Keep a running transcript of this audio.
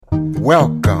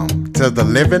Welcome to the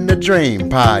Living the Dream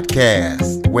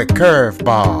podcast with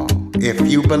Curveball. If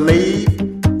you believe,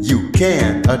 you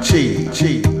can achieve.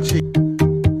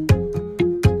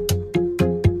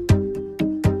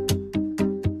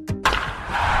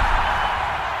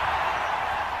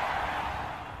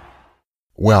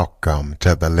 Welcome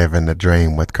to the Living the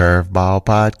Dream with Curveball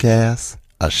podcast,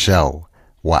 a show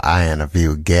where I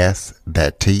interview guests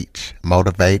that teach,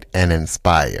 motivate, and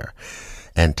inspire.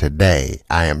 And today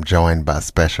I am joined by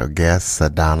special guest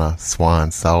Sedona Swan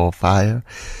Soulfire.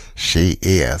 She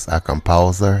is a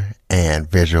composer and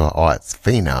visual arts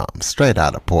phenom straight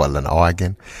out of Portland,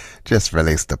 Oregon. Just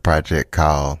released a project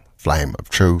called Flame of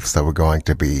Truth, so we're going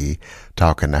to be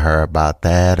talking to her about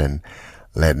that and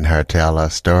letting her tell her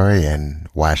story and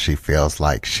why she feels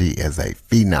like she is a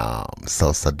phenom.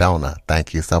 So Sedona,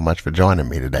 thank you so much for joining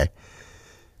me today.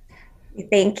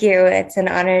 Thank you. It's an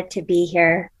honor to be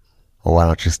here. Well, why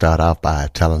don't you start off by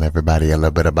telling everybody a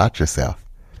little bit about yourself?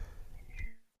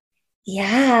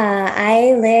 Yeah,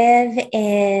 I live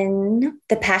in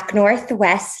the Pac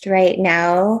Northwest right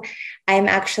now. I'm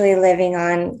actually living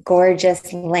on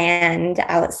gorgeous land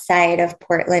outside of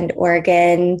Portland,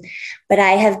 Oregon, but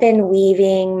I have been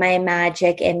weaving my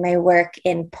magic in my work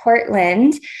in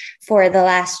Portland for the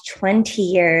last 20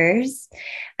 years.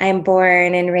 I'm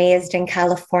born and raised in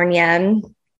California,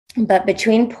 but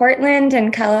between Portland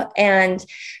and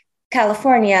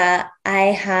California, I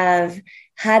have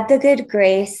had the good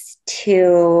grace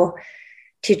to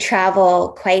travel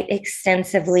quite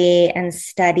extensively and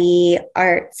study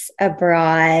arts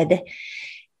abroad.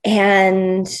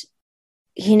 And,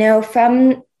 you know,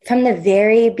 from the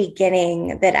very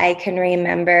beginning that I can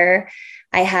remember,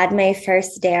 I had my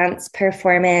first dance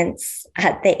performance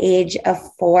at the age of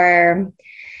 4.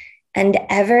 And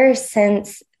ever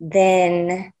since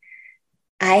then,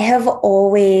 I have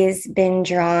always been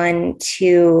drawn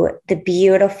to the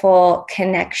beautiful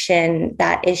connection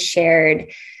that is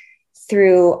shared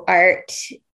through art,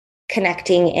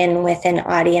 connecting in with an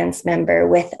audience member,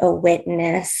 with a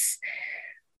witness.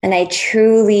 And I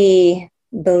truly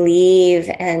believe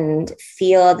and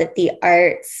feel that the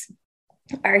arts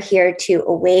are here to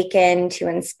awaken, to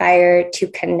inspire, to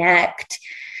connect,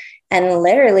 and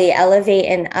literally elevate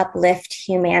and uplift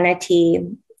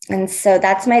humanity. And so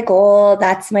that's my goal.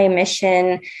 That's my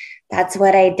mission. That's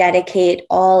what I dedicate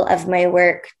all of my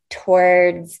work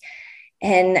towards.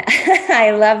 And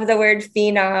I love the word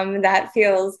phenom. That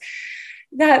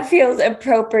feels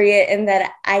appropriate in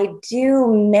that I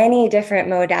do many different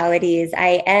modalities.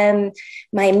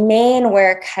 My main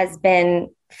work has been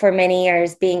for many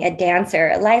years being a dancer,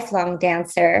 a lifelong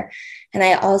dancer. And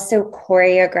I also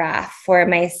choreograph for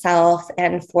myself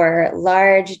and for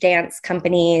large dance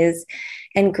companies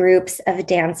and groups of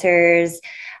dancers.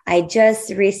 I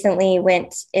just recently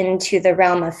went into the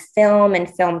realm of film and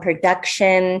film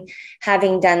production,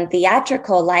 having done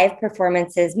theatrical live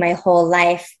performances my whole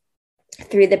life.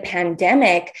 Through the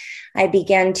pandemic, I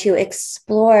began to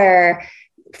explore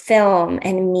film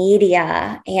and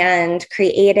media and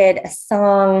created a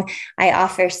song. I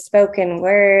offer spoken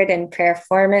word and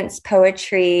performance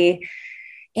poetry.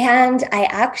 And I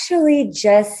actually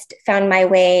just found my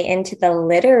way into the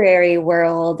literary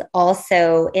world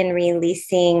also in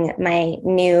releasing my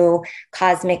new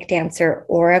Cosmic Dancer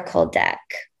Oracle deck.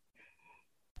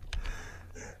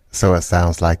 So it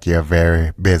sounds like you're a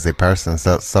very busy person.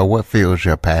 So what fuels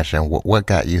your passion? What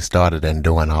got you started in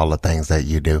doing all the things that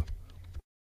you do?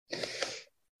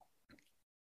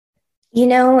 You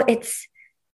know, it's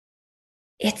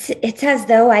as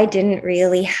though I didn't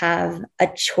really have a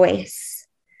choice.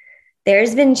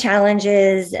 There's been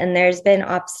challenges and there's been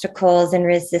obstacles and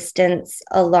resistance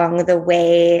along the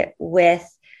way with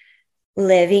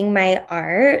living my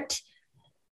art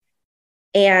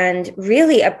and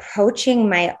really approaching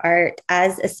my art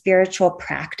as a spiritual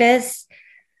practice.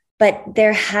 But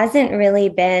there hasn't really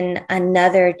been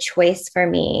another choice for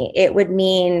me. It would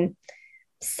mean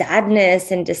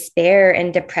sadness and despair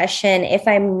and depression if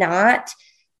I'm not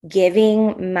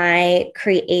giving my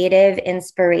creative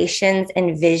inspirations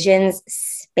and visions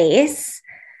space.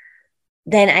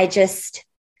 Then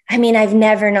I've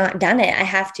never not done it. I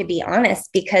have to be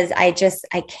honest, because I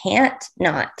can't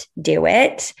not do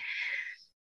it.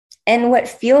 And what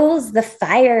fuels the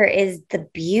fire is the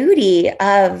beauty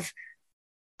of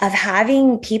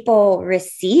having people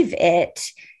receive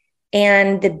it,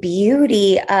 and the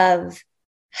beauty of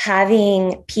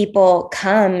having people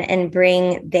come and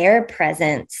bring their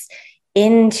presence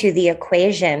into the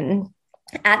equation.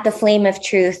 At the Flame of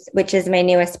Truth, which is my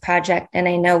newest project, and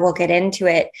I know we'll get into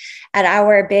it, at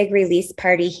our big release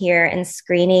party here and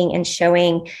screening and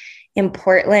showing in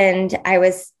Portland, I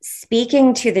was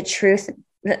speaking to the truth.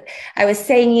 I was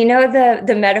saying,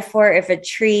 the metaphor, if a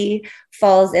tree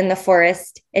falls in the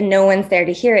forest and no one's there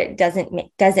to hear it,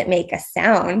 doesn't make a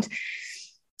sound.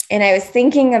 And I was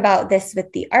thinking about this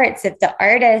with the arts. If the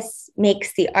artist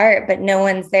makes the art, but no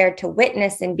one's there to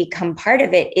witness and become part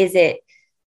of it,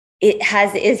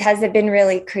 has it been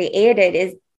really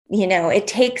created? It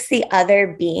takes the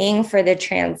other being for the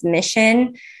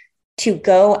transmission to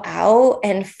go out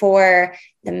and for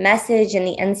the message and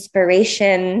the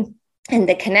inspiration and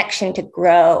the connection to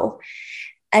grow.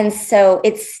 And so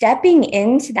it's stepping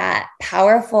into that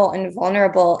powerful and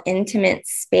vulnerable, intimate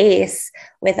space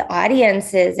with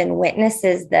audiences and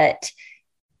witnesses that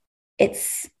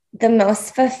it's the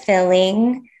most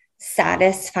fulfilling,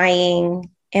 satisfying,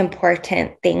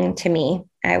 important thing to me,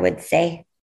 I would say.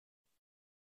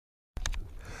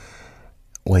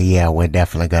 Well, yeah, we're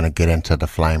definitely going to get into the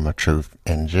flame of truth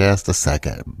in just a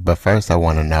second. But first, I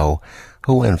want to know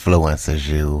who influences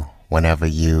you whenever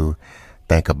you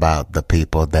think about the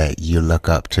people that you look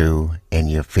up to in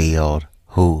your field.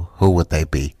 Who would they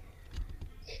be?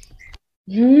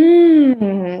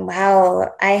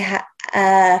 Wow.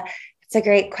 It's a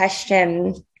great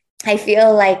question. I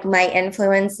feel like my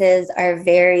influences are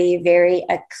very, very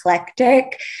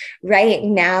eclectic. Right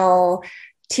now,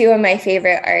 two of my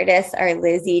favorite artists are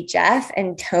Lizzie Jeff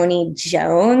and Tony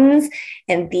Jones.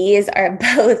 And these are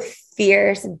both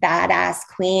fierce, badass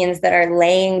queens that are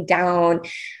laying down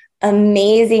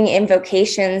amazing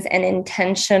invocations and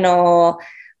intentional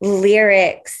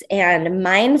lyrics and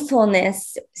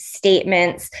mindfulness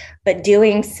statements, but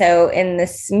doing so in the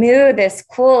smoothest,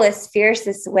 coolest,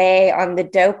 fiercest way on the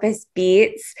dopest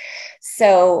beats.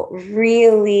 So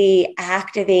really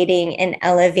activating and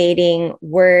elevating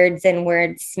words and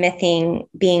wordsmithing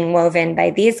being woven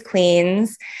by these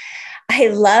queens. I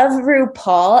love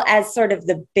RuPaul as sort of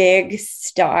the big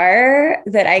star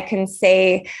that I can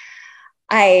say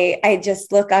I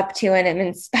just look up to and am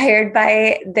inspired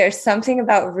by. There's something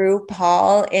about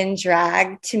RuPaul in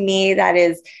drag to me that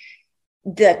is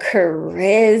the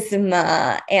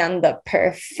charisma and the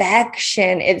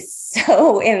perfection. It's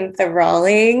so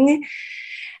enthralling.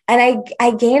 And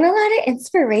I gain a lot of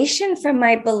inspiration from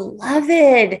my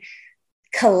beloved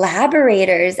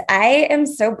collaborators. I am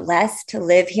so blessed to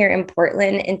live here in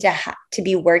Portland and to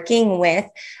be working with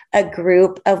a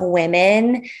group of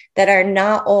women that are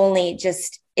not only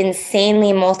just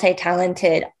insanely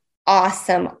multi-talented,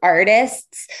 awesome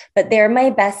artists, but they're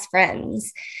my best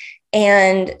friends.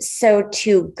 And so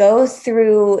to go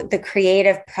through the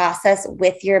creative process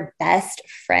with your best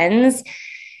friends,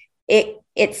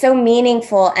 it's so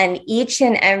meaningful. And each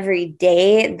and every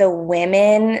day, the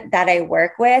women that I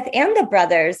work with and the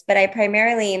brothers, but I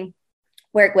primarily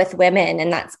work with women,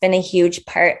 and that's been a huge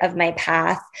part of my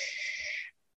path.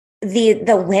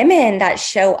 The women that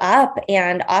show up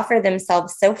and offer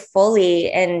themselves so fully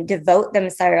and devote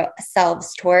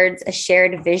themselves towards a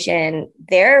shared vision,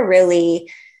 they're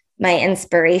really my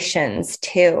inspirations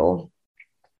too.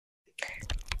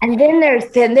 And then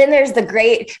there's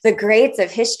the greats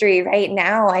of history. Right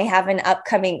now, I have an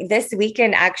upcoming this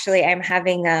weekend. Actually, I'm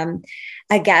having a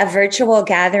virtual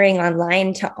gathering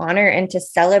online to honor and to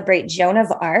celebrate Joan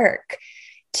of Arc,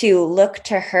 to look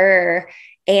to her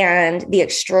and the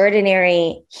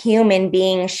extraordinary human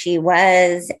being she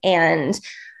was, and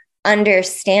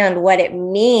understand what it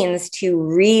means to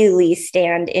really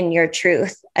stand in your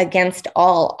truth against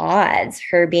all odds.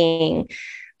 Her being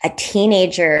a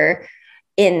teenager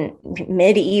in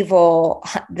medieval,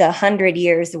 the 100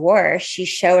 Years' War, she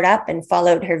showed up and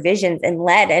followed her visions and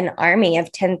led an army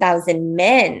of 10,000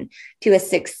 men to a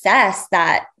success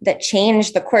that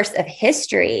changed the course of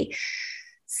history.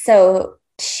 So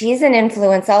she's an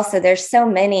influence also. There's so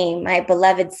many, my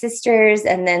beloved sisters,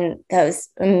 and then those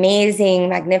amazing,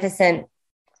 magnificent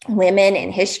women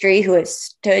in history who have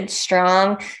stood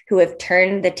strong, who have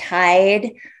turned the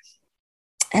tide.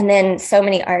 And then so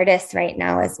many artists right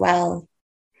now as well.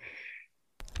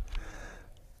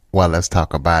 Well, let's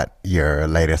talk about your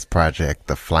latest project,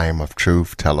 The Flame of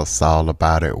Truth. Tell us all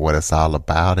about it, what it's all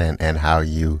about, and how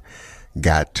you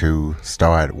got to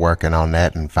start working on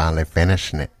that and finally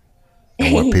finishing it,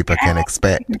 and what people can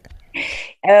expect.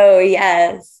 Oh,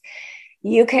 yes.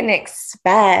 You can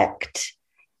expect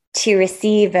to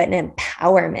receive an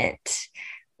empowerment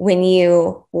when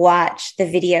you watch the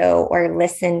video or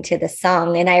listen to the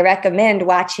song. And I recommend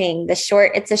watching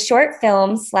it's a short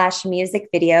film / music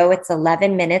video. It's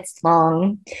 11 minutes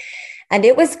long. And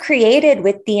it was created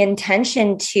with the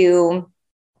intention to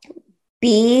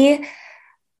be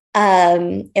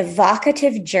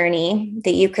evocative journey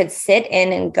that you could sit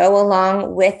in and go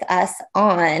along with us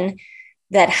on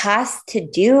that has to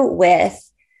do with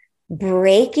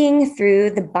breaking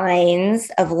through the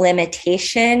binds of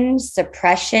limitation,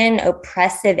 suppression,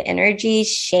 oppressive energy,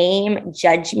 shame,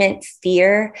 judgment,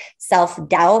 fear,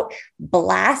 self-doubt,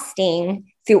 blasting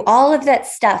through all of that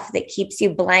stuff that keeps you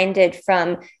blinded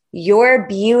from your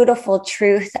beautiful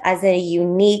truth as a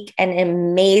unique and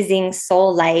amazing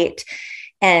soul light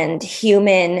and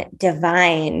human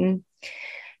divine.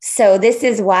 So this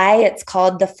is why it's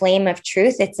called the flame of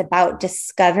truth. It's about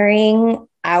discovering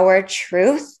our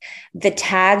truth. The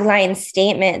tagline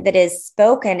statement that is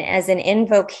spoken as an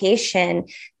invocation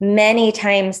many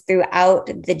times throughout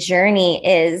the journey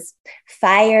is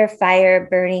fire, fire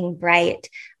burning bright.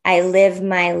 I live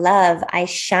my love. I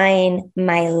shine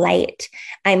my light.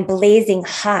 I'm blazing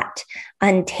hot,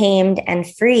 untamed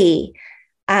and free.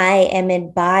 I am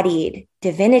embodied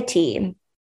divinity.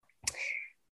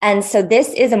 And so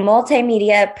this is a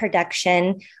multimedia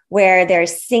production where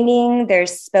there's singing,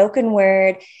 there's spoken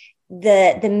word.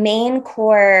 The main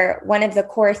core, one of the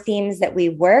core themes that we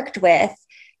worked with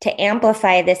to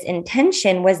amplify this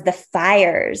intention was the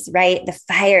fires, right? The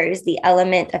fires, the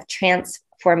element of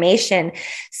transformation.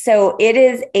 So it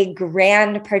is a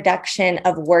grand production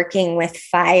of working with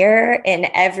fire in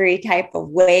every type of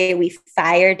way. We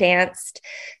fire danced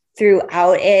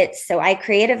throughout it. So I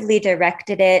creatively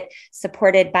directed it,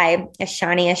 supported by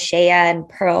Ashani Ashea and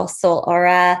Pearl Soul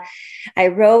Aura. I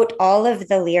wrote all of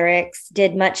the lyrics,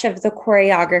 did much of the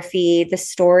choreography, the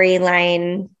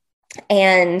storyline,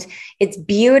 and it's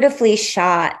beautifully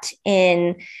shot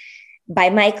by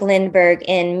Mike Lindbergh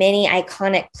in many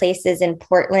iconic places in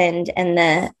Portland and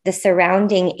the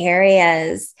surrounding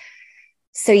areas.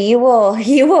 So you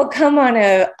will come on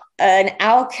an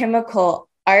alchemical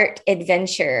art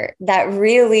adventure that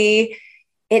really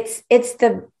it's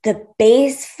the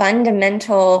base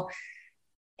fundamental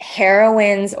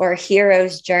heroine's or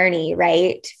hero's journey,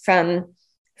 right? From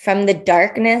the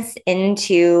darkness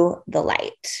into the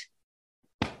light.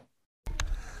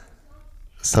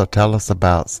 So tell us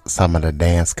about some of the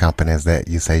dance companies that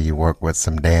you say you work with,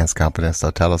 some dance companies.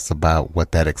 So tell us about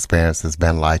what that experience has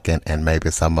been like and maybe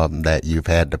some of them that you've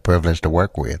had the privilege to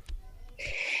work with.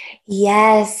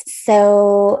 Yes.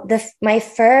 So my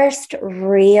first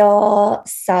real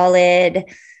solid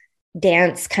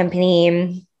dance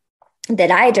company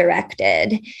that I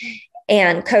directed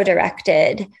and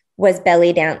co-directed was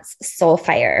Belly Dance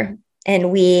Soulfire.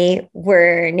 And we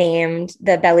were named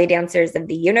the Belly Dancers of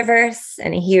the Universe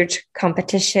in a huge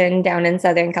competition down in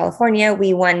Southern California.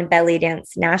 We won Belly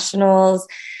Dance Nationals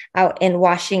out in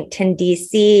Washington,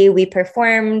 D.C. We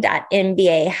performed at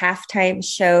NBA halftime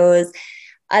shows,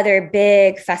 other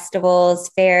big festivals,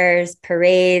 fairs,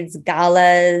 parades,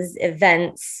 galas,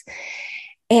 events.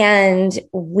 And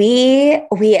we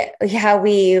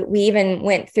even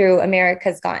went through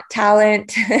America's Got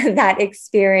Talent, that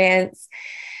experience.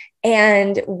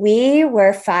 And we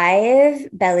were 5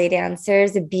 belly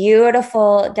dancers, a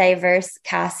beautiful, diverse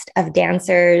cast of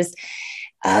dancers,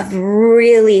 of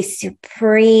really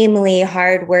supremely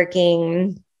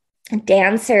hardworking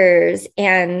dancers.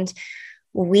 And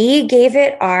we gave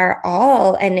it our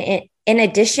all. And in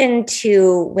addition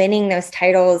to winning those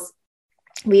titles,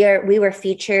 we were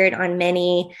featured on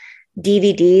many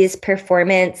DVDs,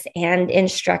 performance and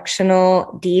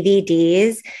instructional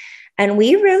DVDs. And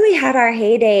we really had our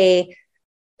heyday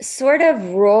sort of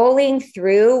rolling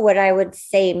through what I would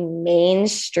say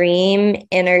mainstream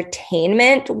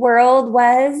entertainment world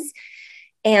was.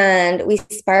 And we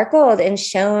sparkled and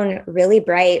shone really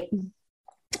bright.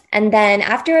 And then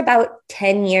after about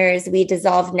 10 years, we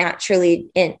dissolved naturally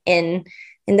in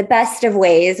the best of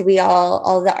ways. We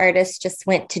all the artists just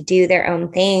went to do their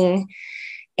own thing.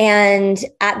 And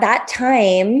at that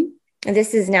time,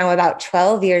 this is now about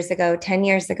 10 years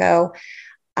ago,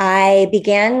 I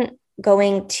began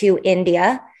going to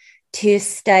India to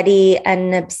study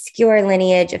an obscure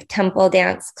lineage of temple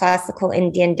dance, classical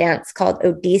Indian dance called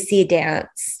Odissi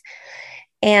dance.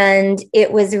 And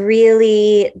it was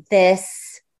really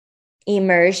this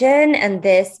immersion and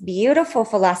this beautiful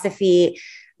philosophy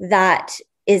that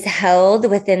is held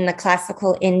within the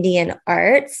classical Indian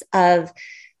arts of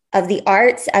the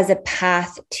arts as a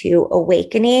path to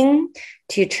awakening,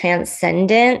 to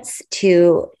transcendence,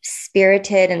 to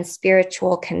spirited and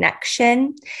spiritual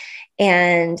connection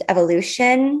and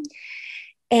evolution.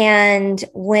 And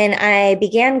when I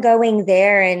began going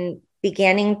there and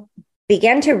began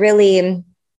to really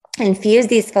infuse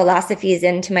these philosophies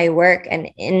into my work and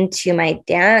into my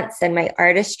dance and my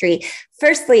artistry,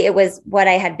 firstly, it was what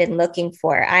I had been looking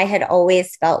for. I had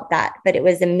always felt that, but it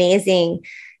was amazing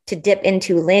to dip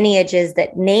into lineages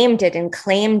that named it and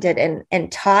claimed it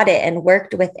and taught it and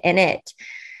worked within it.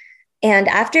 And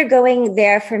after going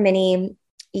there for many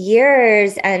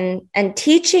years and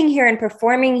teaching here and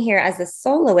performing here as a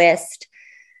soloist,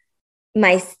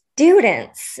 my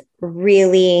students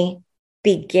really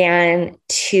began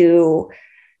to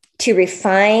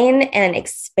refine and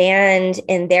expand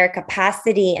in their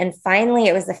capacity. And finally,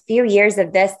 it was a few years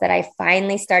of this that I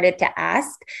finally started to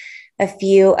ask a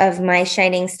few of my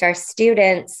Shining Star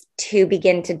students to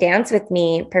begin to dance with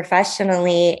me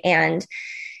professionally and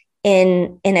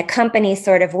in a company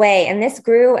sort of way. And this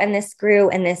grew and this grew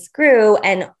and this grew.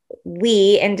 And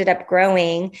we ended up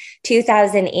growing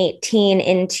 2018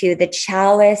 into the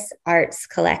Chalice Arts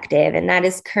Collective. And that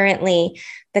is currently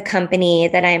the company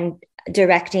that I'm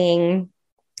directing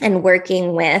and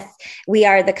working with. We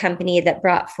are the company that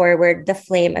brought forward the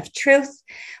Flame of Truth.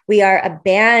 We are a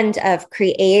band of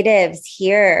creatives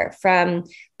here from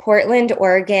Portland,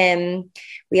 Oregon.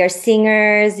 We are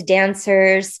singers,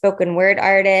 dancers, spoken word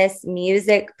artists,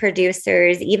 music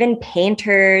producers, even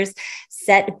painters,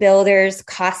 set builders,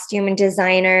 costume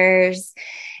designers.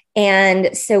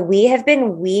 And so we have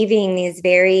been weaving these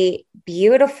very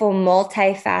beautiful,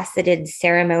 multifaceted,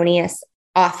 ceremonious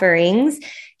offerings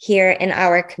here in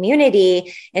our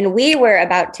community. And we were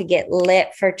about to get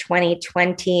lit for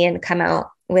 2020 and come out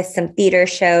with some theater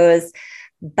shows,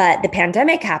 but the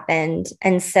pandemic happened.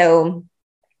 And so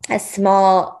a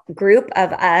small group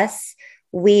of us,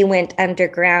 we went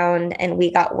underground and we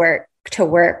got to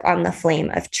work on the Flame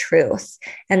of Truth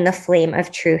and the Flame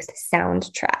of Truth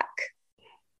soundtrack.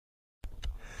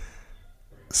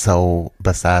 So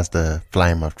besides the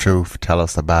Flame of Truth, tell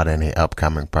us about any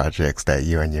upcoming projects that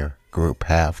you and your group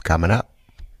have coming up.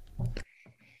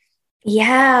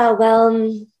 Yeah,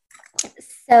 well,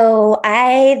 so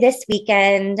this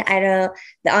weekend,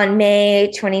 on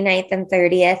May 29th and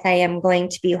 30th, I am going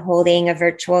to be holding a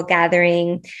virtual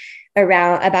gathering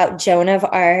about Joan of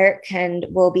Arc, and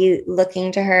we'll be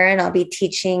looking to her, and I'll be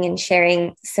teaching and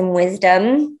sharing some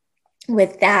wisdom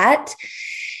with that.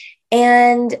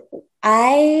 And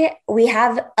we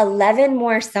have 11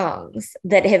 more songs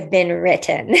that have been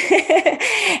written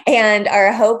and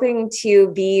are hoping to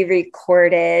be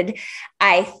recorded.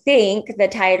 I think the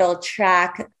title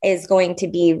track is going to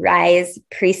be Rise,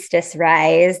 Priestess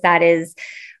Rise. That is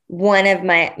one of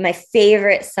my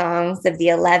favorite songs of the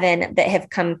 11 that have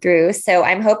come through. So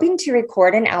I'm hoping to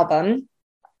record an album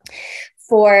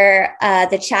for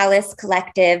the Chalice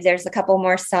Collective. There's a couple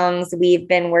more songs we've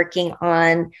been working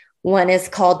on. One is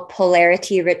called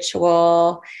Polarity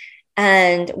Ritual,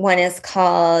 and one is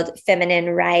called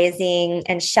Feminine Rising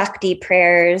and Shakti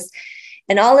Prayers.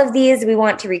 And all of these we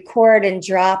want to record and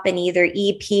drop in either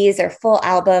EPs or full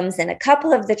albums. And a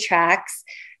couple of the tracks,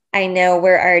 I know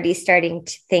we're already starting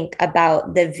to think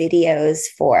about the videos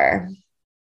for.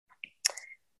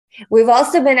 We've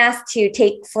also been asked to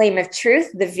take Flame of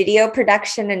Truth, the video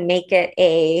production, and make it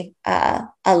a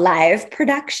live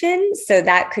production. So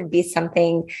that could be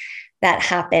something that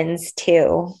happens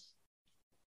too.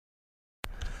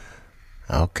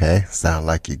 Okay, sound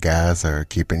like you guys are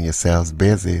keeping yourselves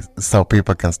busy so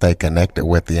people can stay connected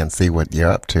with you and see what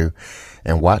you're up to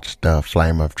and watch the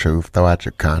Flame of Truth. Throw out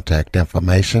your contact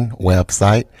information,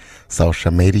 website,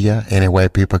 social media, any way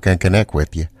people can connect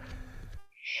with you.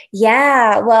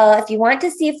 Yeah, well, if you want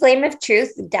to see Flame of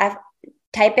Truth,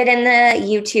 type it in the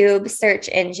YouTube search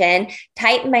engine,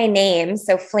 type my name.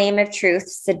 So Flame of Truth,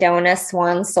 Sedona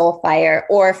Swan Soulfire,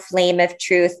 or Flame of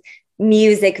Truth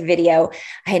music video.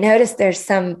 I noticed there's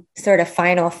some sort of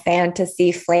Final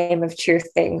Fantasy Flame of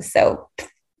Truth thing. So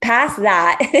past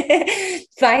that,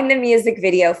 find the music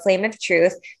video, Flame of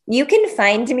Truth. You can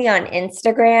find me on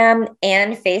Instagram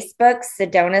and Facebook.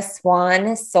 Sedona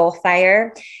Swan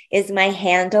Soulfire is my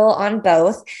handle on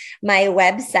both. My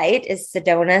website is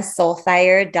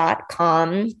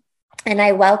sedonasoulfire.com. And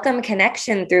I welcome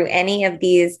connection through any of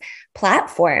these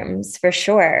platforms for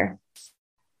sure.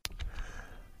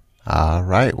 All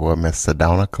right. Well, Miss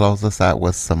Sedona, close us out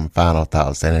with some final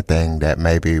thoughts. Anything that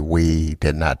maybe we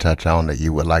did not touch on that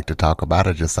you would like to talk about,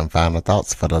 or just some final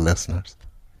thoughts for the listeners?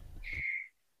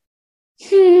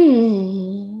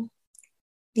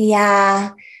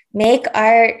 Yeah. Make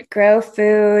art, grow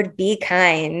food, be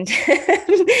kind.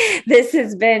 This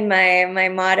has been my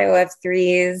motto of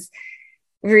threes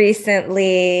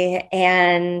recently.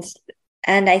 And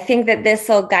I think that this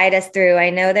will guide us through.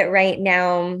 I know that right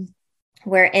now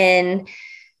we're in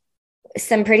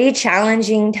some pretty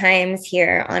challenging times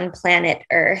here on planet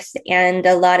Earth, and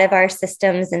a lot of our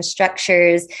systems and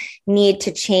structures need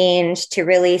to change to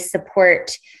really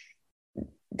support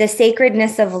the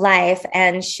sacredness of life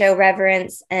and show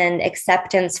reverence and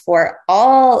acceptance for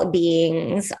all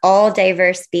beings, all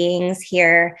diverse beings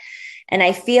here. And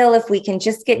I feel if we can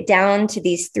just get down to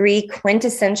these 3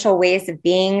 quintessential ways of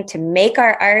being, to make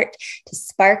our art, to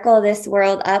sparkle this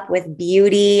world up with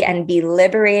beauty and be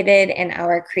liberated in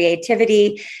our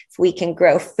creativity, if we can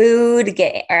grow food,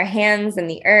 get our hands in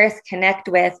the earth, connect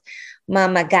with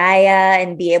Mama Gaia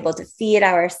and be able to feed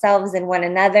ourselves and one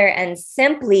another, and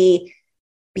simply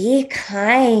be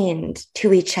kind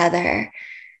to each other.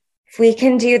 If we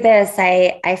can do this,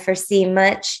 I foresee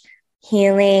much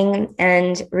healing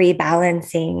and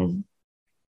rebalancing.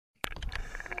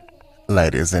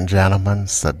 Ladies and gentlemen,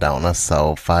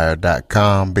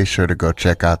 SedonaSoulfire.com. Be sure to go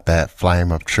check out that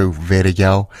Flame of Truth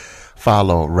video.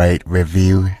 Follow, rate,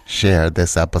 review, share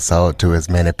this episode to as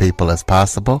many people as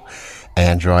possible.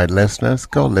 Android listeners,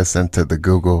 go to the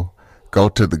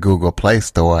Google Play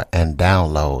Store and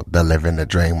download the Living the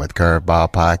Dream with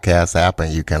Curveball podcast app,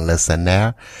 and you can listen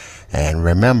there. And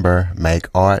remember, make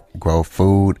art, grow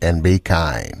food, and be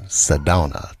kind.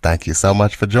 Sedona, thank you so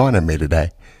much for joining me today.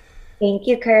 Thank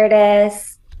you,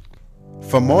 Curtis.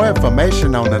 For more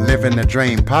information on the Living the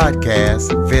Dream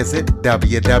podcast, visit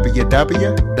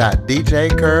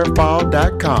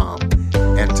www.djcurveball.com.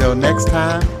 Until next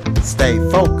time, stay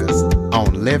focused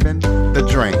on living the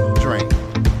dream.